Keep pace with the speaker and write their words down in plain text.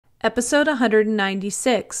Episode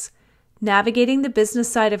 196, Navigating the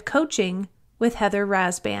Business Side of Coaching with Heather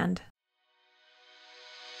Rasband.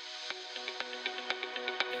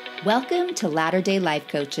 Welcome to Latter-day Life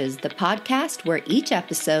Coaches, the podcast where each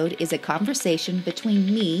episode is a conversation between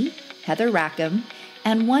me, Heather Rackham,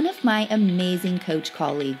 and one of my amazing coach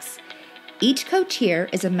colleagues. Each coach here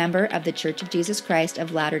is a member of the Church of Jesus Christ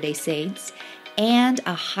of Latter-day Saints and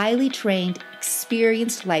a highly trained,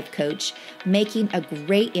 experienced life coach making a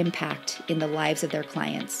great impact in the lives of their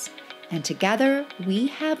clients. And together, we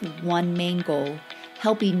have one main goal,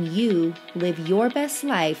 helping you live your best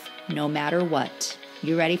life no matter what.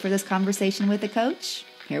 You ready for this conversation with a coach?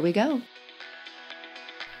 Here we go.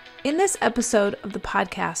 In this episode of the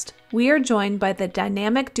podcast, we are joined by the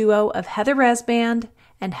dynamic duo of Heather Rasband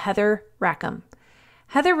and Heather Rackham.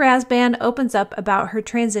 Heather Rasband opens up about her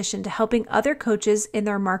transition to helping other coaches in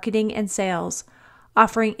their marketing and sales,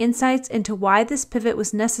 offering insights into why this pivot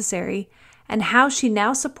was necessary and how she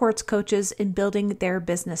now supports coaches in building their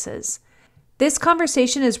businesses. This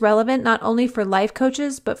conversation is relevant not only for life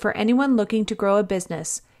coaches, but for anyone looking to grow a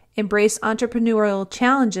business, embrace entrepreneurial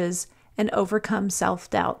challenges, and overcome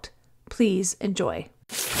self-doubt. Please enjoy.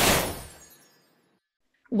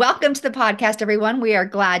 Welcome to the podcast, everyone. We are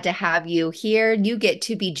glad to have you here. You get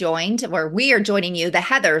to be joined, or we are joining you. The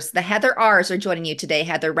Heather R's are joining you today.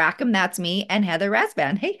 Heather Rackham, that's me, and Heather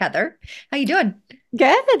Rasband. Hey, Heather. How you doing?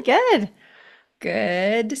 Good.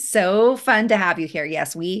 Good. So fun to have you here.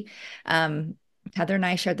 Yes, Heather and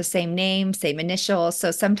I share the same name, same initials.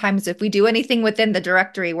 So sometimes if we do anything within the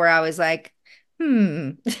directory, we're always like,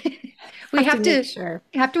 we have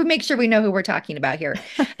to make sure we know who we're talking about here.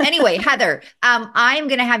 Anyway, Heather, I'm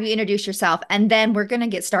going to have you introduce yourself, and then we're going to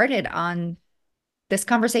get started on this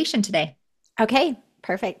conversation today. Okay,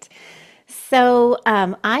 perfect. So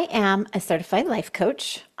I am a certified life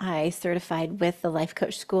coach. I certified with the Life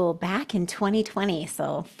Coach School back in 2020,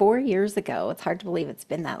 so 4 years ago. It's hard to believe it's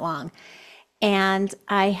been that long. And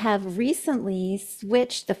I have recently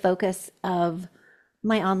switched the focus of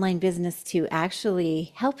my online business to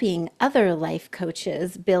actually helping other life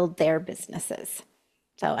coaches build their businesses.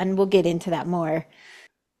 So, and we'll get into that more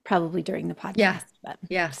probably during the podcast.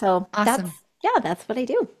 Yeah. So awesome. That's what I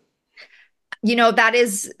do. You know, that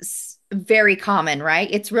is very common, right?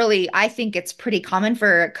 I think it's pretty common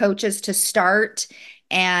for coaches to start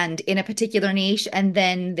and in a particular niche, and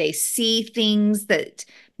then they see things that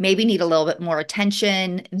maybe need a little bit more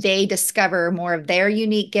attention. They discover more of their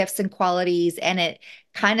unique gifts and qualities, and it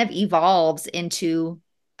kind of evolves into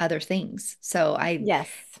other things. Yes.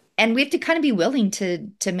 And we have to kind of be willing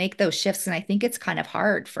to make those shifts. And I think it's kind of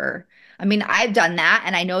hard I've done that,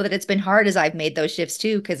 and I know that it's been hard as I've made those shifts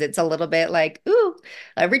too, because it's a little bit like,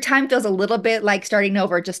 every time feels a little bit like starting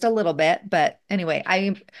over, just a little bit. But anyway,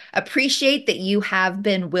 I appreciate that you have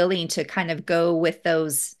been willing to kind of go with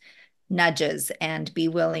those nudges and be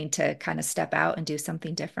willing to kind of step out and do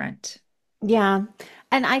something different. Yeah.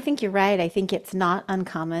 And I think you're right. I think it's not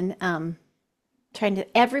uncommon.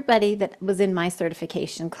 Everybody that was in my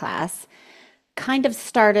certification class kind of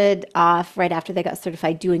started off right after they got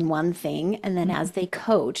certified doing one thing. And then as they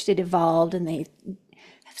coached, it evolved and they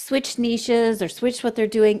switched niches or switched what they're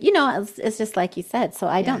doing. It's just like you said. So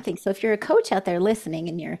I don't think so. If you're a coach out there listening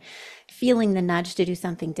and you're feeling the nudge to do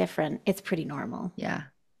something different, it's pretty normal. Yeah.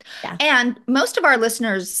 And most of our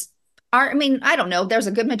listeners I don't know. There's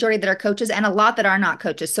a good majority that are coaches and a lot that are not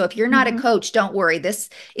coaches. So if you're not a coach, don't worry. This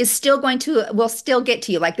is still we'll still get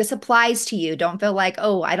to you. Like, this applies to you. Don't feel like,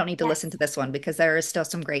 I don't need to listen to this one, because there is still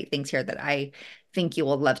some great things here that I think you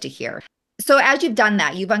will love to hear. So as you've done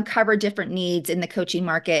that, you've uncovered different needs in the coaching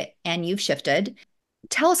market and you've shifted.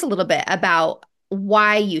 Tell us a little bit about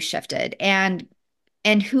why you shifted and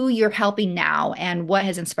who you're helping now and what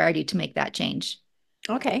has inspired you to make that change.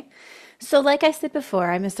 Okay. So like I said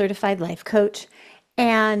before, I'm a certified life coach,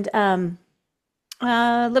 and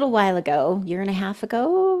a little while ago, year and a half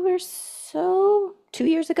ago or so, 2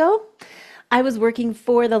 years ago, I was working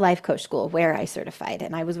for the Life Coach School where I certified,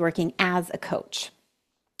 and I was working as a coach.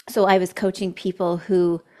 So I was coaching people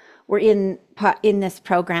who were in this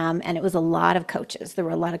program, and it was a lot of coaches. There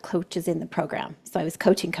were a lot of coaches in the program. So I was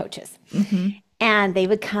coaching coaches. And they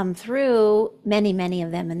would come through, many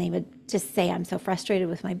of them, and they would just say, I'm so frustrated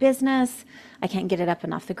with my business. I can't get it up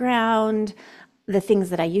and off the ground. The things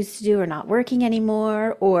that I used to do are not working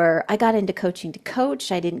anymore. Or I got into coaching to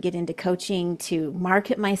coach. I didn't get into coaching to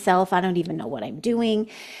market myself. I don't even know what I'm doing.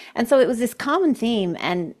 And so it was this common theme,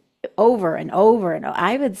 and over and over. And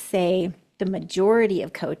I would say the majority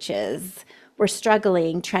of coaches were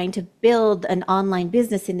struggling trying to build an online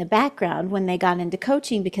business in the background when they got into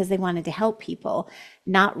coaching because they wanted to help people,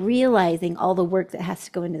 not realizing all the work that has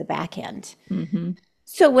to go into the back end. Mm-hmm.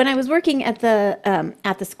 So when I was working at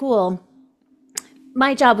the school,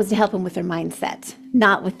 my job was to help them with their mindset,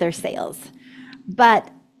 not with their sales. But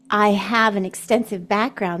I have an extensive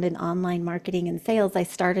background in online marketing and sales. I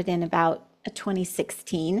started in about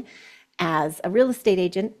 2016 as a real estate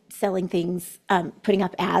agent, selling things, putting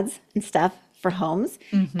up ads and stuff for homes.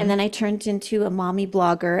 Mm-hmm. And then I turned into a mommy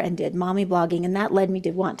blogger and did mommy blogging, and that led me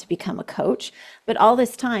to want to become a coach. But all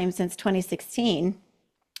this time since 2016,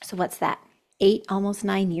 so what's that? 8, almost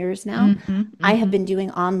 9 years now, Mm-hmm. I have Mm-hmm. been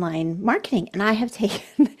doing online marketing, and I have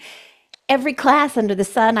taken every class under the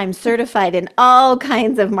sun. I'm certified in all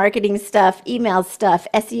kinds of marketing stuff, email stuff,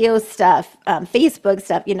 SEO stuff, Facebook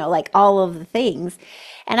stuff, like all of the things.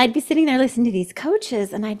 And I'd be sitting there listening to these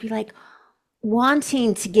coaches, and I'd be like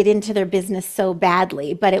wanting to get into their business so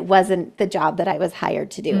badly, but it wasn't the job that I was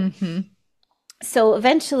hired to do. Mm-hmm. So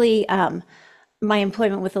eventually, my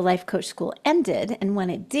employment with the life coach school ended. And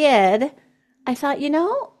when it did, I thought,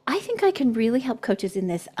 I think I can really help coaches in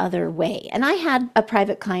this other way. And I had a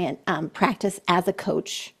private client practice as a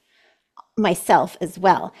coach myself as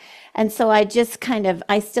well. And so I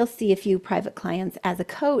still see a few private clients as a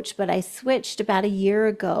coach, but I switched about a year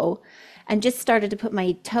ago and just started to put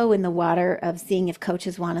my toe in the water of seeing if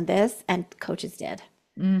coaches wanted this, and coaches did.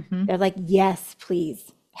 Mm-hmm. They're like, yes,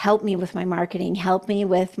 please help me with my marketing, help me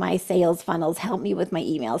with my sales funnels, help me with my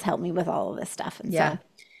emails, help me with all of this stuff. And Yeah. so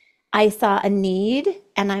I saw a need,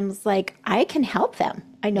 and I was like, I can help them.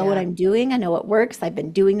 I know what Yeah. I'm doing. I know what works. I've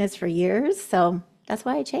been doing this for years. So that's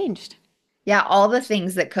why I changed. Yeah, all the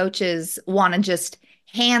things that coaches want to just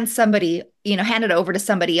hand it over to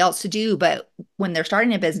somebody else to do, but when they're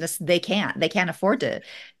starting a business, they can't afford to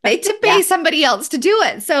pay Yeah. somebody else to do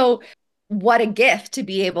it. So what a gift to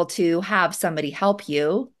be able to have somebody help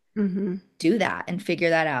you Mm-hmm. do that and figure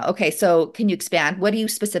that out. Okay, so can you expand? What are you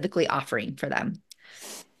specifically offering for them?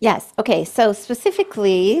 Yes. Okay. So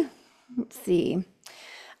specifically, let's see,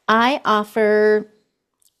 I offer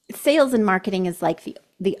sales and marketing is like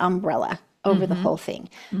the umbrella over the Mm-hmm. whole thing.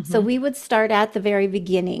 So Mm-hmm. we would start at the very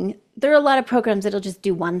beginning. There are a lot of programs that'll just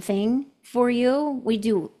do one thing for you. We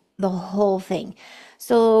do the whole thing.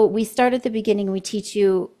 So we start at the beginning. We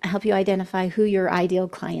help you identify who your ideal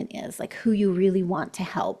client is, like who you really want to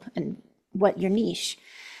help and what your niche.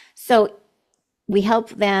 So we help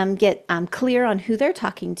them get clear on who they're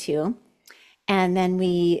talking to. And then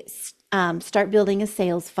we start building a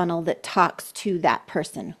sales funnel that talks to that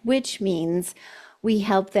person, which means we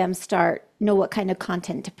help them know what kind of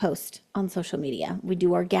content to post on social media. We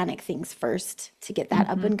do organic things first to get that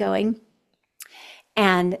up and going.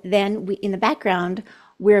 And then in the background,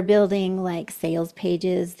 we're building like sales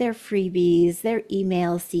pages, their freebies, their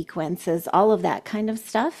email sequences, all of that kind of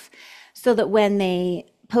stuff, so that when they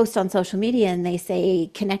post on social media and they say,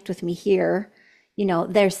 connect with me here,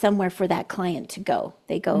 there's somewhere for that client to go.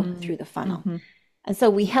 They go through the funnel. Mm-hmm. And so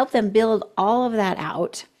we help them build all of that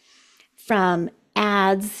out from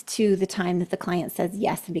ads to the time that the client says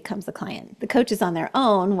yes and becomes a client. The coach is on their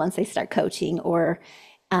own once they start coaching or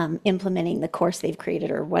implementing the course they've created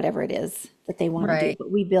or whatever it is that they want to do. Right.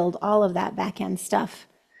 But we build all of that back end stuff.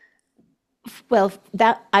 Well,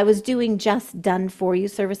 that I was doing just done for you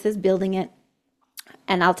services, building it,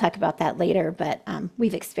 and I'll talk about that later. But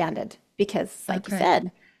we've expanded because, like you Okay.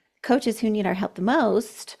 said, coaches who need our help the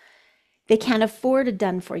most, they can't afford a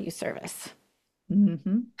done for you service.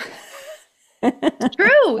 Mm-hmm.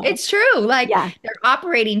 True. It's true. Like Yeah. they're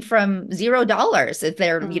operating from $0 if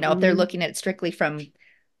they're, if they're Mhm. looking at it strictly from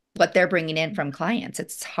what they're bringing in from clients.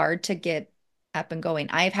 It's hard to get up and going.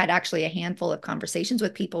 I've had actually a handful of conversations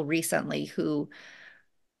with people recently who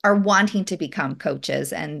are wanting to become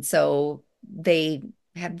coaches. And so they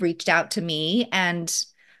have reached out to me. And,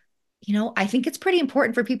 I think it's pretty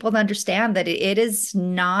important for people to understand that it is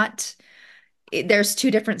not, there's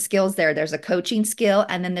two different skills there. There's a coaching skill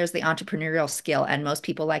and then there's the entrepreneurial skill. And most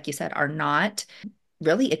people, like you said, are not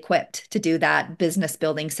really equipped to do that business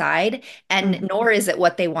building side, and Mhm. nor is it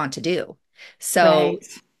what they want to do. So, Right.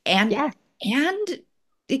 and Yeah.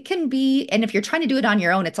 it can be, and if you're trying to do it on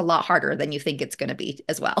your own, it's a lot harder than you think it's going to be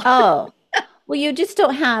as well. Oh, well,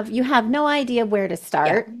 you have no idea where to Yeah.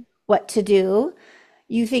 start, what to do.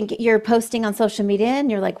 You think you're posting on social media and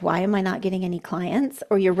you're like, why am I not getting any clients?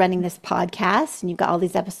 Or you're running this podcast and you've got all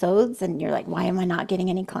these episodes and you're like, why am I not getting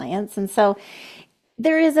any clients? And so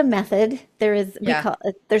there is a method. Yeah.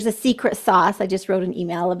 There's a secret sauce. I just wrote an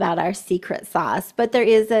email about our secret sauce, but there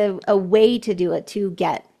is a way to do it to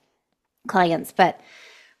get clients. But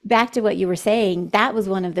back to what you were saying, that was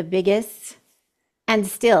one of the biggest And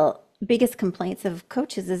still, biggest complaints of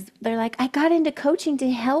coaches is they're like, I got into coaching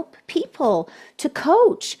to help people, to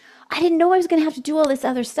coach. I didn't know I was going to have to do all this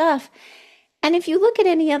other stuff. And if you look at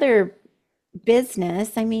any other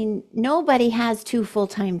business, I mean, nobody has two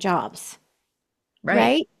full-time jobs, Right.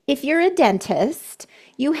 right? If you're a dentist,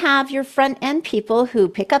 you have your front end people who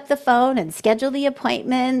pick up the phone and schedule the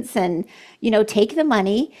appointments and, take the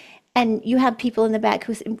money. And you have people in the back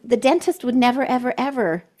the dentist would never, ever,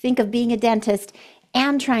 ever think of being a dentist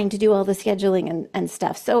and trying to do all the scheduling and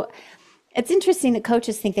stuff. So it's interesting that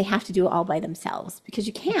coaches think they have to do it all by themselves because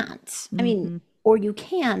you can't. I mean, or you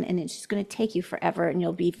can, and it's just going to take you forever and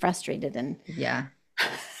you'll be frustrated. And Yeah.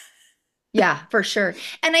 Yeah, for sure.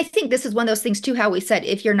 And I think this is one of those things too, how we said,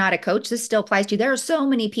 if you're not a coach, this still applies to you. There are so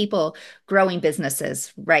many people growing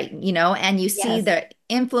businesses, right? And you see yes, the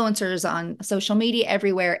influencers on social media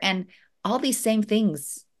everywhere, and all these same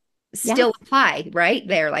things yeah, still apply right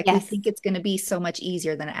there. Like we yes, think it's going to be so much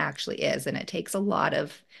easier than it actually is. And it takes a lot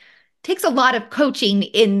of coaching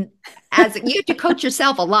as you have to coach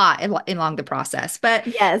yourself a lot along the process. But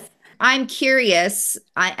yes. I'm curious,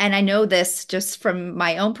 and I know this just from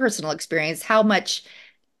my own personal experience, how much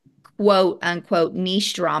quote unquote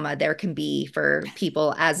niche drama there can be for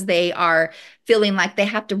people as they are feeling like they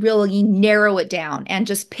have to really narrow it down and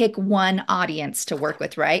just pick one audience to work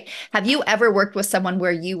with, right? Have you ever worked with someone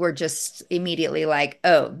where you were just immediately like,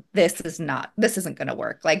 oh, this isn't going to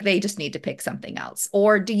work? Like they just need to pick something else?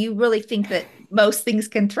 Or do you really think that most things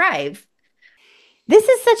can thrive? This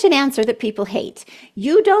is such an answer that people hate.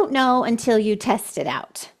 You don't know until you test it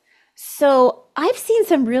out. So I've seen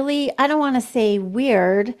some really, I don't want to say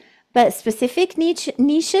weird, but specific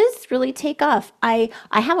niches really take off. I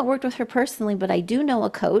haven't worked with her personally, but I do know a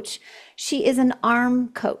coach. She is an arm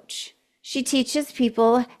coach. She teaches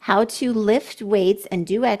people how to lift weights and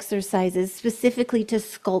do exercises specifically to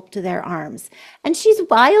sculpt their arms. And she's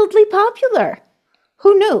wildly popular.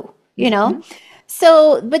 Who knew? Mhm.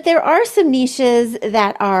 So, but there are some niches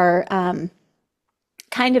that are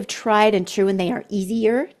kind of tried and true, and they are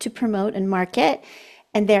easier to promote and market.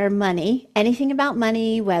 And they're money, anything about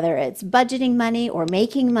money, whether it's budgeting money or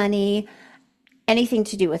making money, anything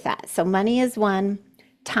to do with that. So, money is one,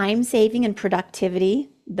 time saving and productivity.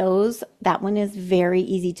 That one is very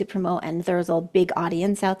easy to promote, and there's a big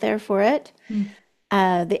audience out there for it. Mm.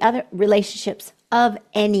 The other relationships of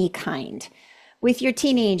any kind with your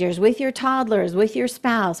teenagers, with your toddlers, with your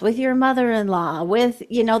spouse, with your mother-in-law, with,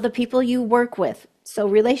 the people you work with. So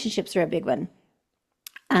relationships are a big one.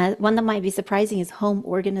 One that might be surprising is home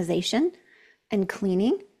organization and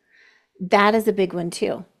cleaning. That is a big one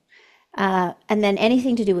too. And then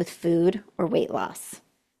anything to do with food or weight loss.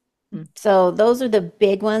 Mm. So those are the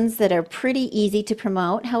big ones that are pretty easy to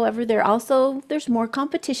promote. However, there's more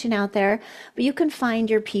competition out there, but you can find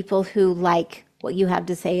your people who like what you have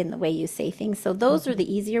to say and the way you say things. So those are Mhm.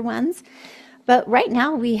 the easier ones. But right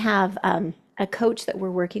now we have a coach that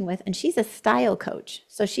we're working with, and she's a style coach.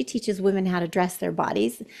 So she teaches women how to dress their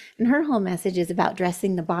bodies. And her whole message is about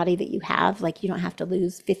dressing the body that you have. Like you don't have to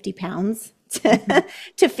lose 50 pounds Mhm.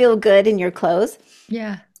 to feel good in your clothes.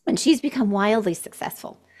 Yeah. And she's become wildly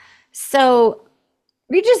successful. So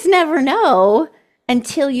you just never know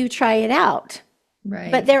until you try it out. But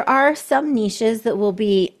Right. there are some niches that will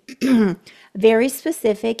be very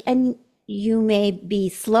specific, and you may be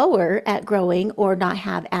slower at growing or not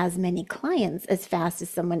have as many clients as fast as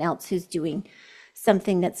someone else who's doing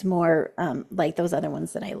something that's more like those other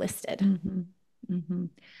ones that I listed. Hmm. Hmm.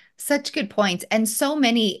 Such good points. And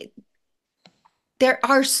there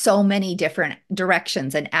are so many different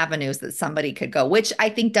directions and avenues that somebody could go, which I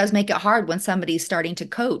think does make it hard when somebody's starting to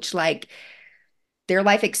coach. Like their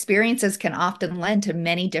life experiences can often lend to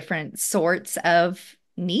many different sorts of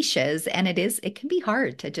niches. And it can be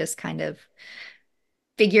hard to just kind of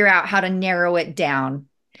figure out how to narrow it down.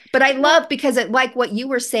 But I Well, love because like what you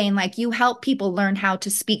were saying, like you help people learn how to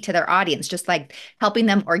speak to their audience, just like helping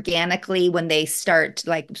them organically when they start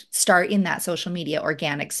in that social media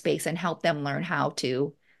organic space and help them learn how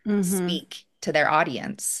to mhm. speak to their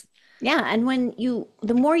audience. Yeah, and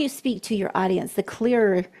the more you speak to your audience, the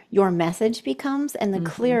clearer your message becomes, and the Hmm.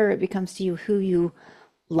 clearer it becomes to you who you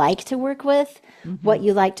like to work with, what Hmm.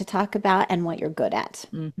 you like to talk about, and what you're good at.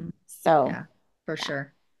 Hmm. So, Yeah, for yeah.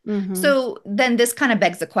 sure. Hmm. So then this kind of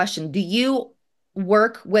begs the question, do you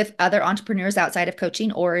work with other entrepreneurs outside of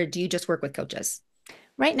coaching, or do you just work with coaches?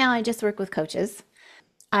 Right now, I just work with coaches.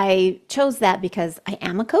 I chose that because I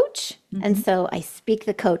am a coach. And Hmm. so I speak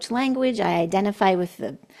the coach language. I identify with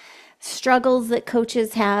the struggles that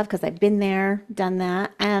coaches have because I've been there, done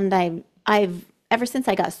that. And ever since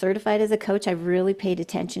I got certified as a coach, I've really paid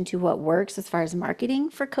attention to what works as far as marketing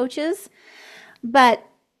for coaches. But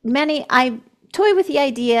I toy with the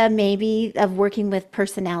idea maybe of working with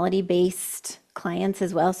personality based clients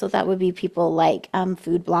as well. So that would be people like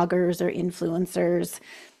food bloggers or influencers,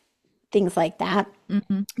 things like that.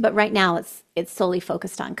 Hmm. But right now it's solely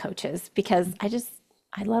focused on coaches because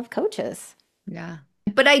I love coaches. Yeah.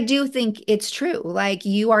 But I do think it's true. Like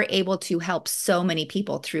you are able to help so many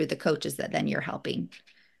people through the coaches that then you're helping.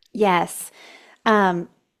 Yes. Um,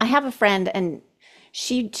 I have a friend and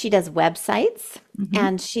she does websites Hmm.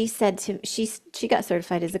 and she said to she got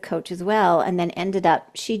certified as a coach as well and then ended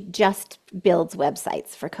up she just builds websites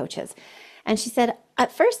for coaches. And she said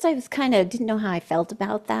at first I was kind of didn't know how I felt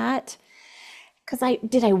about that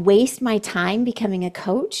because I waste my time becoming a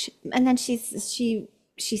coach? And then she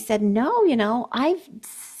said, no, I've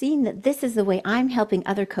seen that this is the way I'm helping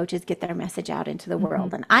other coaches get their message out into the Hmm.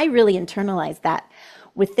 world. And I really internalized that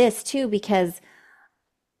with this too, because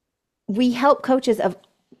we help coaches of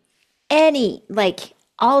any, like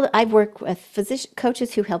all, I've worked with physician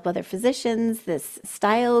coaches who help other physicians, this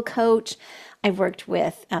style coach. I've worked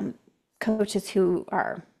with coaches who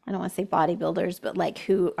are, I don't want to say bodybuilders, but like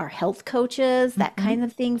who are health coaches, that Hmm. kind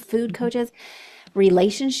of thing, food coaches,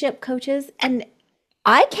 relationship coaches. And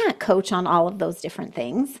I can't coach on all of those different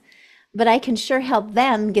things, but I can sure help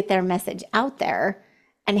them get their message out there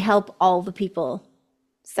and help all the people.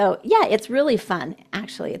 So, yeah, it's really fun.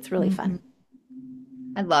 Actually, it's really Hmm. fun.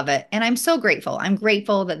 I love it. And I'm so grateful. I'm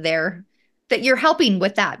grateful that you're helping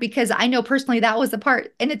with that because I know personally that was the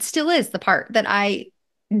part, and it still is the part that I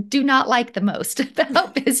do not like the most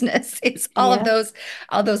about business. It's Yeah.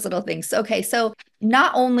 all those little things. Okay. So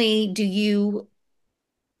not only do you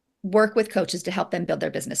work with coaches to help them build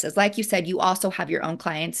their businesses, like you said, you also have your own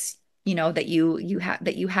clients, that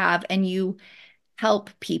you have, and you help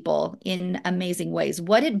people in amazing ways.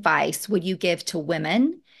 What advice would you give to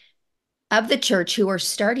women of the church who are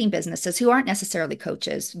starting businesses, who aren't necessarily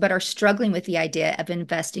coaches, but are struggling with the idea of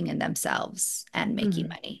investing in themselves and making Hmm.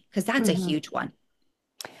 money? Because that's a Hmm. huge one.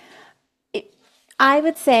 I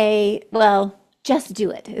would say, well, just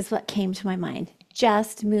do it is what came to my mind.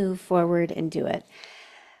 Just move forward and do it.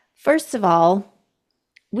 First of all,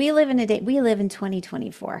 we live in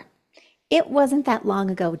 2024. It wasn't that long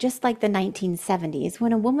ago, just like the 1970s,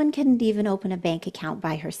 when a woman couldn't even open a bank account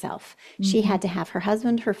by herself. She Mm-hmm. had to have her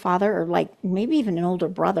husband, her father, or like maybe even an older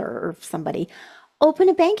brother or somebody open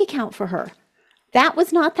a bank account for her. That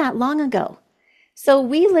was not that long ago. So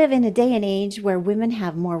we live in a day and age where women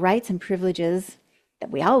have more rights and privileges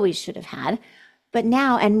that we always should have had, but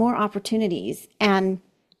now and more opportunities. And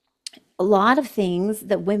a lot of things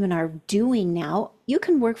that women are doing now, you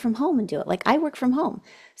can work from home and do it. Like I work from home.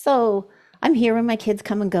 So I'm here when my kids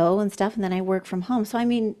come and go and stuff, and then I work from home. So, I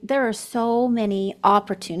mean, there are so many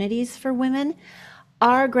opportunities for women.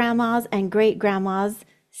 Our grandmas and great grandmas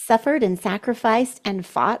suffered and sacrificed and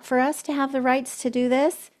fought for us to have the rights to do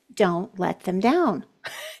this. Don't let them down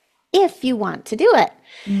if you want to do it.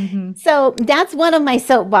 Mm-hmm. So that's one of my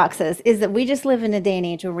soapboxes is that we just live in a day and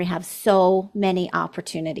age where we have so many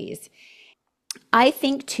opportunities. I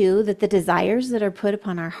think too that the desires that are put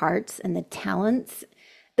upon our hearts and the talents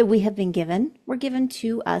that we have been given were given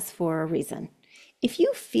to us for a reason. If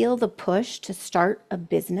you feel the push to start a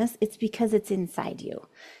business, it's because it's inside you.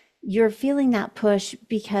 You're feeling that push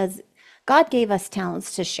because God gave us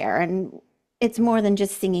talents to share, and it's more than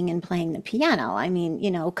just singing and playing the piano. I mean,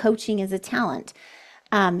 coaching is a talent.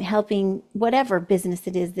 Helping whatever business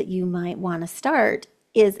it is that you might want to start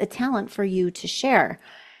is a talent for you to share.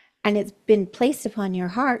 And it's been placed upon your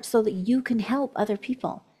heart so that you can help other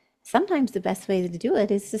people. Sometimes the best way to do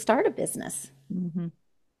it is to start a business. Mm-hmm.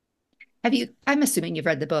 I'm assuming you've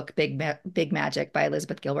read the book Big Magic by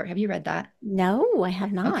Elizabeth Gilbert. Have you read that? No, I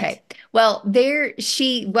have not. Okay. Well,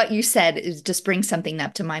 what you said is just brings something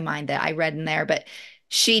up to my mind that I read in there, but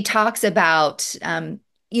she talks about,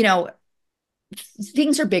 you know,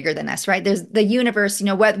 things are bigger than us, right? There's the universe,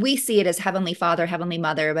 what we see it as Heavenly Father, Heavenly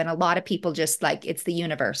Mother, but a lot of people just like it's the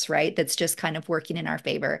universe, right? That's just kind of working in our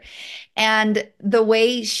favor. And the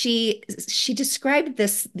way she described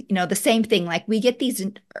this, the same thing, like we get these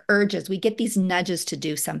urges, we get these nudges to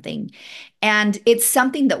do something, and it's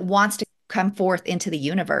something that wants to come forth into the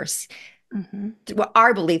universe. Hmm. What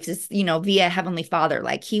our beliefs is, via Heavenly Father,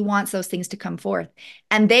 like He wants those things to come forth,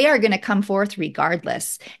 and they are going to come forth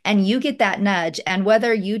regardless. And you get that nudge, and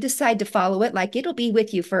whether you decide to follow it, like it'll be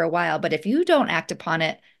with you for a while, but if you don't act upon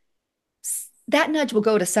it, that nudge will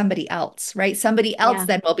go to somebody else, right? Somebody else Yeah.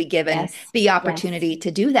 then will be given Yes. the Yes. opportunity to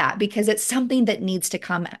do that because it's something that needs to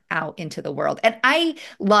come out into the world. And I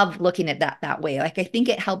love looking at that way. Like I think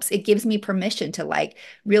it gives me permission to like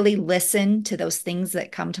really listen to those things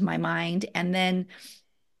that come to my mind and then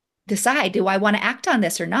decide, do I want to act on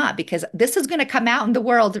this or not? Because this is going to come out in the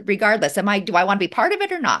world regardless. Do I want to be part of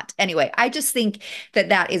it or not? Anyway, I just think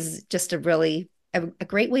that is just a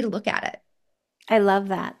great way to look at it. I love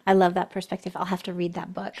that. I love that perspective. I'll have to read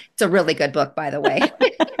that book. It's a really good book, by the way.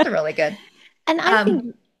 It's really good. And I Um,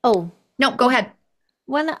 think, oh, no, go ahead.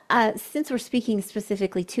 since we're speaking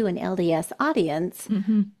specifically to an LDS audience,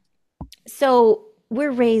 Mm-hmm. so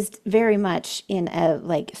we're raised very much in a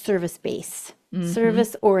like service base, Mm-hmm.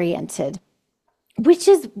 service oriented, which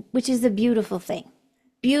is a beautiful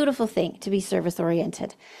thing to be service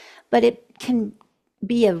oriented. But it can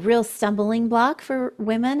be a real stumbling block for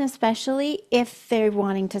women, especially if they're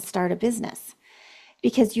wanting to start a business,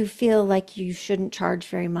 because you feel like you shouldn't charge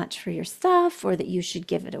very much for your stuff or that you should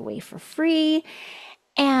give it away for free.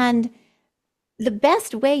 And the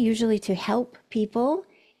best way usually to help people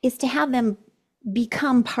is to have them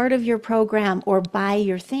become part of your program or buy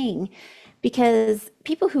your thing, because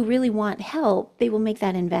people who really want help, they will make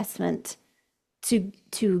that investment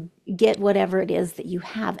to get whatever it is that you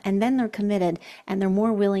have, and then they're committed and they're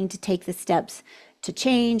more willing to take the steps to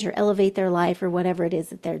change or elevate their life or whatever it is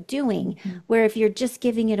that they're doing. Where if you're just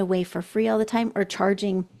giving it away for free all the time or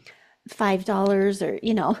charging $5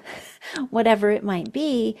 or whatever it might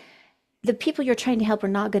be, the people you're trying to help are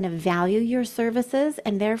not going to value your services,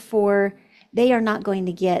 and therefore they are not going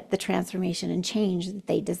to get the transformation and change that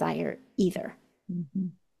they desire either. Mm-hmm.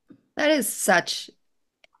 That is such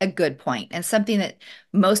a good point, and something that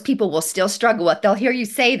most people will still struggle with. They'll hear you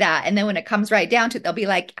say that, and then when it comes right down to it, they'll be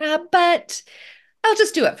like, but I'll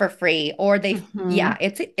just do it for free. Or Mhm. yeah,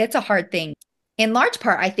 it's a hard thing. In large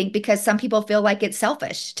part, I think because some people feel like it's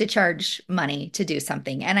selfish to charge money to do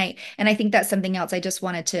something. And I think that's something else I just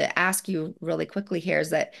wanted to ask you really quickly here is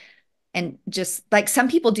that, and just like some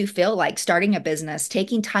people do feel like starting a business,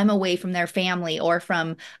 taking time away from their family or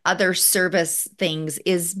from other service things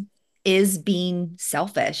is being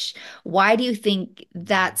selfish. Why do you think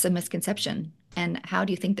that's a misconception? And how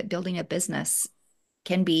do you think that building a business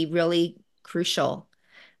can be really crucial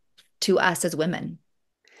to us as women?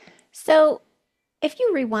 So if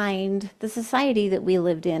you rewind the society that we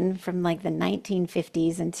lived in from like the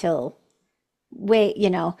 1950s until way,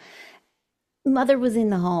 mother was in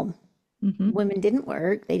the home. Hmm. Women didn't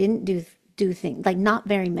work. They didn't do things, like not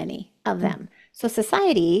very many of them. So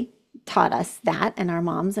society taught us that, and our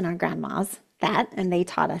moms and our grandmas that, and they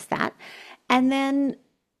taught us that. And then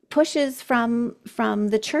pushes from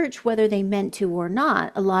the church, whether they meant to or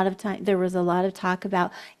not. A lot of time there was a lot of talk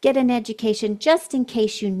about get an education just in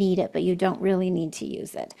case you need it, but you don't really need to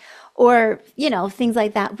use it. Or, things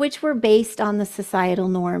like that, which were based on the societal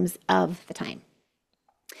norms of the time.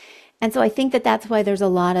 And so I think that that's why there's a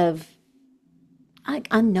lot of like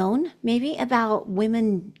unknown maybe about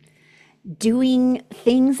women doing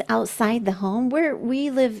things outside the home where we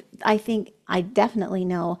live. I think I definitely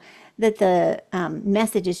know that the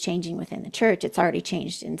message is changing within the church. It's already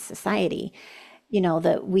changed in society,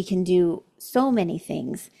 that we can do so many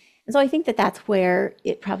things. And so I think that that's where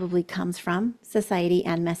it probably comes from, society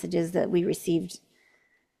and messages that we received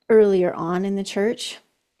earlier on in the church,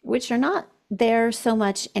 which are not there so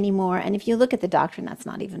much anymore. And if you look at the doctrine, that's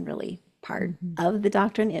not even really part Hmm. of the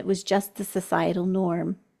doctrine. It was just the societal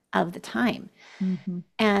norm of the time. Hmm.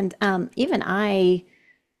 And even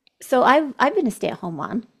so I've been a stay-at-home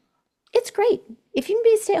mom. It's great. If you can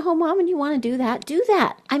be a stay-at-home mom and you want to do that, do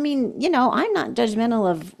that. I mean, I'm not judgmental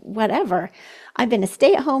of whatever. I've been a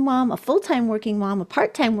stay-at-home mom, a full-time working mom, a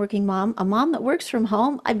part-time working mom, a mom that works from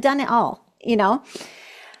home. I've done it all.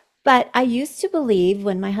 But I used to believe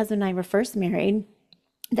when my husband and I were first married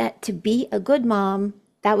that to be a good mom,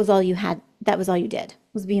 that was all you had, that was all you did,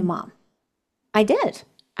 was be a mom. I did.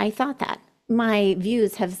 I thought that. My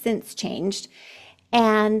views have since changed.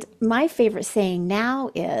 And my favorite saying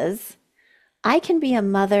now is, I can be a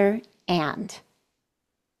mother and.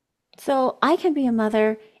 So I can be a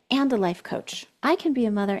mother and a life coach. I can be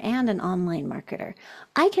a mother and an online marketer.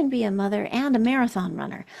 I can be a mother and a marathon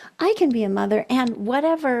runner. I can be a mother and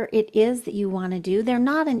whatever it is that you want to do. They're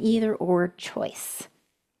not an either or choice.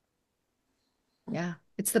 Yeah,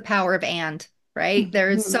 it's the power of and, right?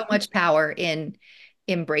 There is so Mhm. much power in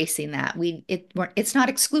embracing that. It's not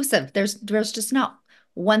exclusive. There's just not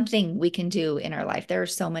one thing we can do in our life. There are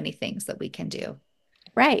so many things that we can do.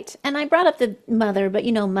 Right. And I brought up the mother, but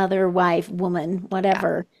mother, wife, woman,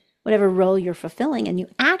 Yeah. whatever role you're fulfilling, and you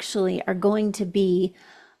actually are going to be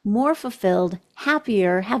more fulfilled,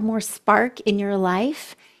 happier, have more spark in your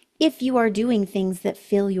life if you are doing things that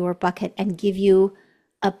fill your bucket and give you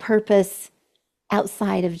a purpose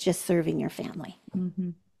outside of just serving your family. Hmm.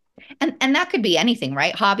 And that could be anything,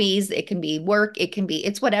 right? Hobbies, it can be work, it can be,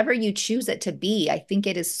 it's whatever you choose it to be. I think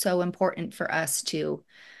it is so important for us to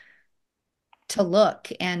look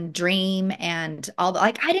and dream and all the,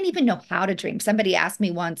 like I didn't even know how to dream. Somebody asked me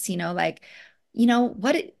once, like,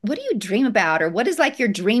 what do you dream about? Or what is like your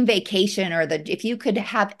dream vacation? Or the if you could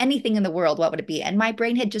have anything in the world, what would it be? And my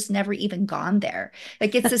brain had just never even gone there.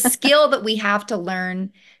 Like it's a skill that we have to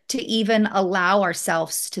learn to even allow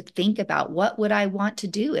ourselves to think about what would I want to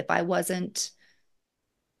do if I wasn't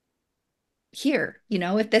here,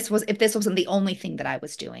 if this wasn't the only thing that I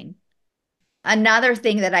was doing. Another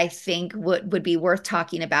thing that I think would be worth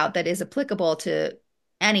talking about that is applicable to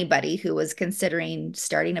anybody who was considering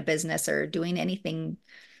starting a business or doing anything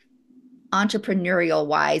entrepreneurial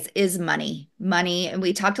wise is money. Money. And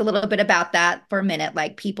we talked a little bit about that for a minute.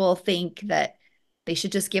 Like people think that they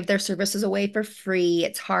should just give their services away for free.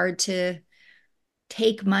 It's hard to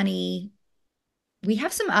take money. We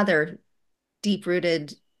have some other deep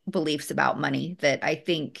rooted beliefs about money that I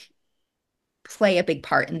think play a big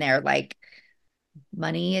part in there. Like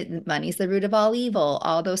money's the root of all evil,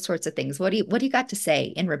 all those sorts of things. What do you got to say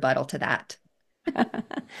in rebuttal to that?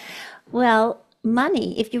 Well,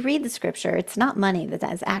 money, if you read the scripture, it's not money that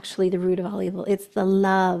is actually the root of all evil. It's the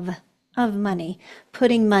love of money.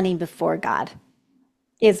 Putting money before God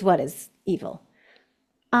is what is evil.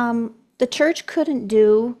 The church couldn't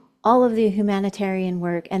do all of the humanitarian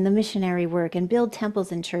work and the missionary work and build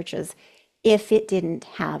temples and churches if it didn't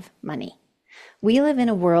have money. We live in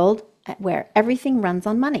a world where everything runs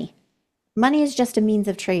on money. Money is just a means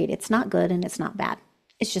of trade. It's not good and it's not bad.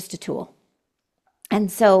 It's just a tool.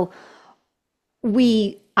 And so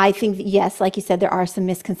I think, yes, like you said, there are some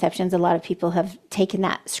misconceptions. A lot of people have taken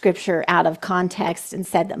that scripture out of context and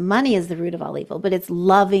said that money is the root of all evil, but it's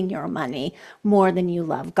loving your money more than you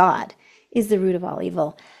love God is the root of all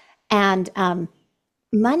evil. And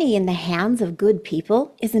money in the hands of good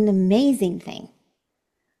people is an amazing thing.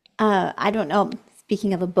 I don't know,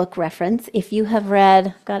 speaking of a book reference, if you have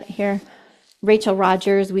read, got it here, Rachel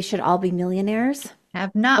Rogers, We Should All Be Millionaires.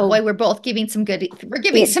 Have not. Oh, Boy, we're giving some good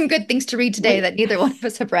things to read today we, that neither one of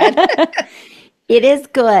us have read. it is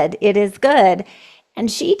good. It is good. And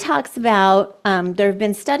she talks about there have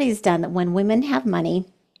been studies done that when women have money,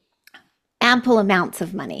 ample amounts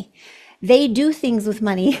of money, they do things with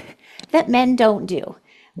money that men don't do.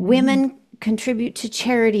 Women contribute to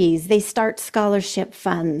charities, they start scholarship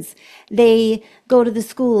funds, they go to the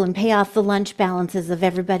school and pay off the lunch balances of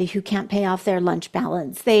everybody who can't pay off their lunch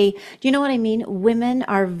balance. Do you know what I mean? Women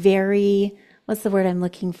are very, what's the word I'm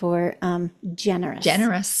looking for? Generous.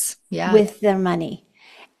 Generous. Yeah. With their money.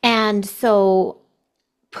 And so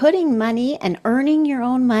putting money and earning your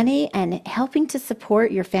own money and helping to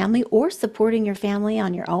support your family or supporting your family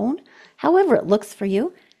on your own, however it looks for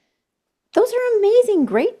you, those are amazing,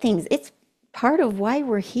 great things. It's part of why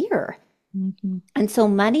we're here. Mm-hmm. And so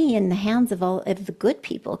money in the hands of all of the good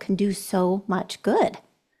people can do so much good.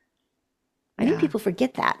 I think people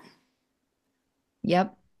forget that.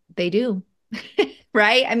 Yep, they do.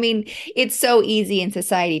 Right? I mean, it's so easy in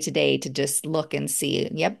society today to just look and see,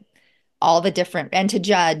 yep, all the different and to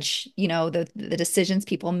judge, the decisions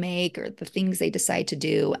people make or the things they decide to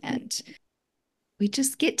do. And we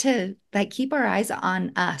just get to like keep our eyes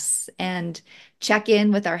on us and check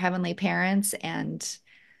in with our heavenly parents. And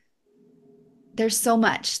there's so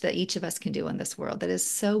much that each of us can do in this world that is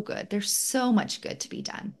so good. There's so much good to be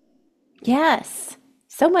done. Yes,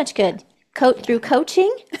 so much good. Through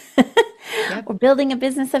coaching Yep. or building a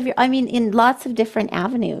business in lots of different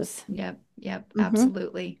avenues. Yep.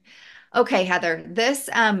 Absolutely. Okay, Heather,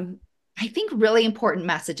 this I think really important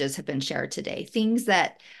messages have been shared today. Things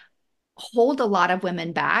that hold a lot of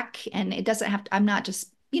women back, and it doesn't have to, I'm not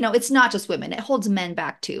just, it's not just women, it holds men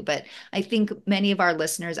back too, but I think many of our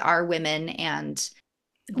listeners are women and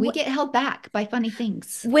we get held back by funny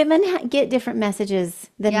things. Women get different messages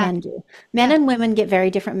than men do. Men and women get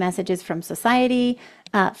very different messages from society,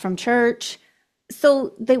 from church,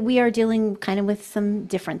 so that we are dealing kind of with some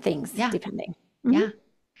different things depending. Yeah.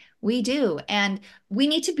 We do. And we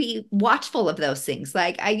need to be watchful of those things.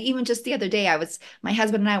 Like even just the other day, my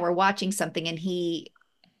husband and I were watching something and he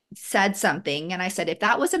said something. And I said, if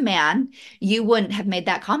that was a man, you wouldn't have made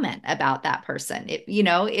that comment about that person.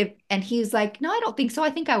 And he's like, no, I don't think so.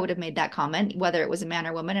 I think I would have made that comment, whether it was a man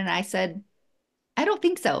or woman. And I said, I don't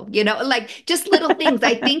think so. Like just little things.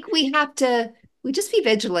 I think we just be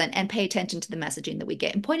vigilant and pay attention to the messaging that we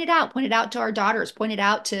get and point it out to our daughters, point it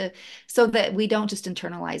out so that we don't just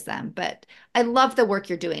internalize them. But I love the work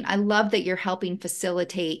you're doing. I love that you're helping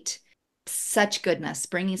facilitate such goodness,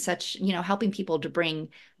 bringing helping people to bring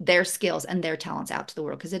their skills and their talents out to the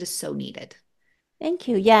world because it is so needed. Thank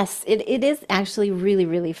you. Yes, it is actually really,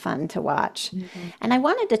 really fun to watch. And I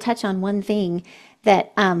wanted to touch on one thing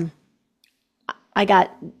that I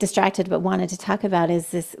got distracted but wanted to talk about is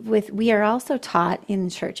this we are also taught in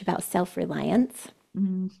church about self-reliance.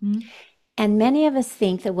 Mm-hmm. And many of us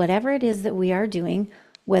think that whatever it is that we are doing,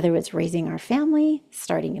 whether it's raising our family,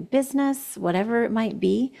 starting a business, whatever it might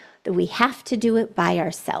be, that we have to do it by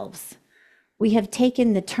ourselves. We have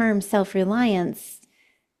taken the term self-reliance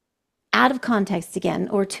out of context again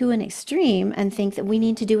or to an extreme and think that we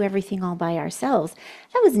need to do everything all by ourselves.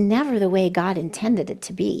 That was never the way God intended it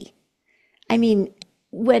to be. I mean,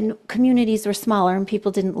 when communities were smaller and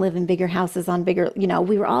people didn't live in bigger houses on bigger,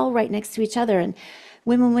 we were all right next to each other, and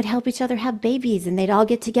women would help each other have babies, and they'd all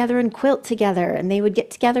get together and quilt together, and they would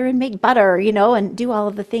get together and make butter, and do all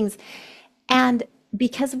of the things. And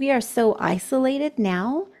because we are so isolated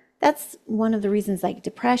now, that's one of the reasons like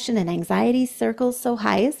depression and anxiety circles so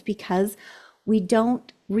high, is because we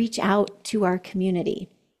don't reach out to our community.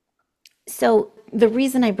 So the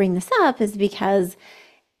reason I bring this up is because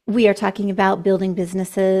we are talking about building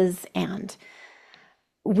businesses, and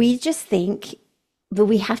we just think that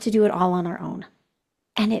we have to do it all on our own.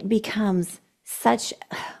 And it becomes such,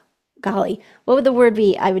 golly, what would the word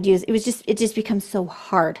be I would use? It just becomes so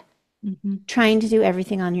hard trying to do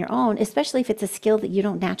everything on your own, especially if it's a skill that you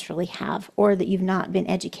don't naturally have or that you've not been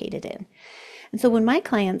educated in. And so when my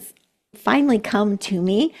clients finally come to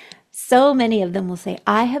me, so many of them will say,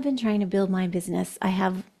 I have been trying to build my business. I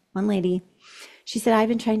have one lady, she said, I've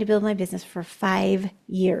been trying to build my business for 5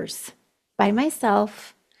 years by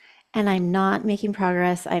myself, and I'm not making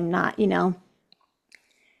progress. I'm not,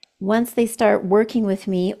 once they start working with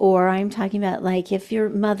me, or I'm talking about like if you're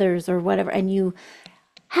mothers or whatever, and you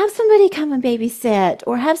have somebody come and babysit,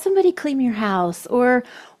 or have somebody clean your house, or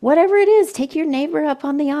whatever it is, take your neighbor up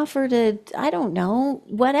on the offer to, I don't know,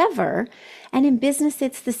 whatever. And in business,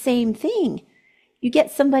 it's the same thing. You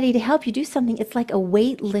get somebody to help you do something, it's like a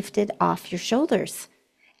weight lifted off your shoulders.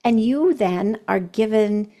 And you then are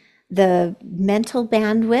given the mental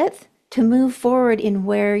bandwidth to move forward in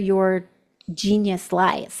where your genius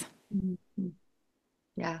lies.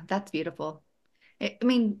 Yeah, that's beautiful. I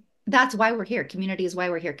mean, that's why we're here. Community is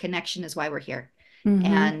why we're here. Connection is why we're here.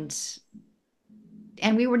 And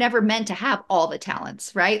we were never meant to have all the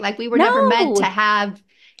talents, right? Like we were never meant to No, have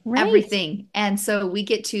right. everything. And so we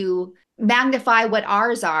get to magnify what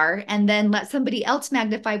ours are, and then let somebody else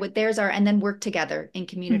magnify what theirs are, and then work together in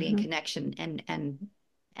community and connection,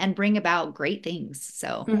 and bring about great things.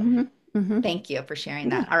 So thank you for sharing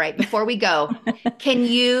that. All right, before we go, can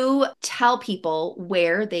you tell people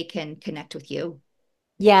where they can connect with you?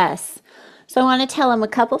 Yes. So I want to tell them a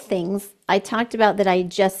couple things. I talked about that I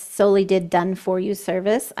just solely did done for you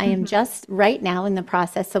service. I am just right now in the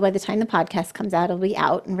process. So by the time the podcast comes out, it'll be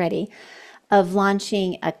out and ready, of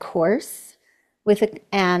launching a course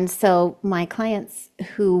and so my clients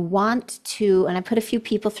who want to, and I put a few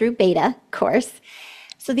people through beta course.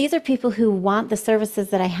 So these are people who want the services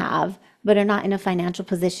that I have, but are not in a financial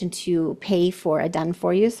position to pay for a done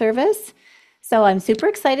for you service. So I'm super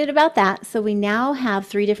excited about that. So we now have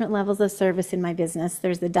 3 different levels of service in my business.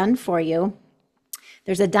 There's the done for you.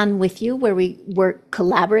 There's a done with you, where we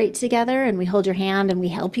collaborate together and we hold your hand and we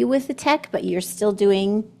help you with the tech, but you're still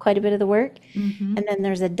doing quite a bit of the work. And then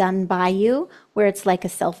there's a done by you, where it's like a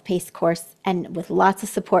self-paced course and with lots of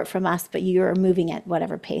support from us, but you're moving at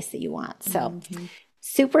whatever pace that you want. So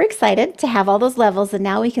super excited to have all those levels. And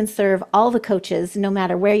now we can serve all the coaches, no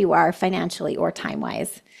matter where you are financially or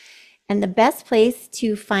time-wise. And the best place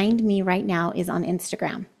to find me right now is on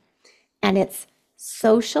Instagram. And it's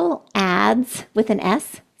Social Ads with an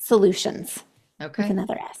S Solutions. Okay. With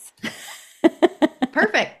another S.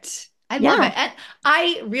 Perfect. I love it. And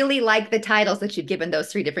I really like the titles that you've given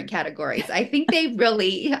those 3 different categories. I think they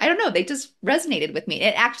really, I don't know, they just resonated with me.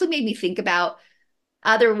 It actually made me think about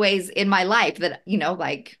other ways in my life that,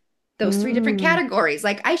 like those 3 different categories.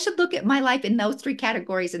 Like I should look at my life in those 3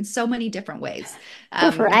 categories in so many different ways.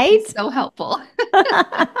 Right? It's so helpful.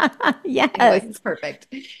 Yes. Anyway, it's perfect.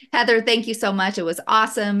 Heather, thank you so much. It was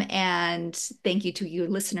awesome. And thank you to you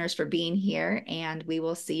listeners for being here. And we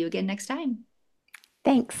will see you again next time.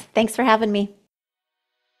 Thanks. Thanks for having me.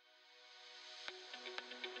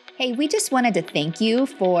 Hey, we just wanted to thank you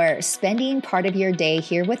for spending part of your day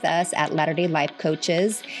here with us at Latter-day Life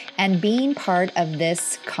Coaches and being part of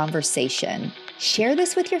this conversation. Share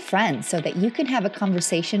this with your friends so that you can have a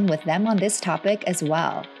conversation with them on this topic as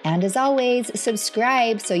well. And as always,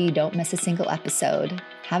 subscribe so you don't miss a single episode.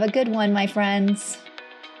 Have a good one, my friends.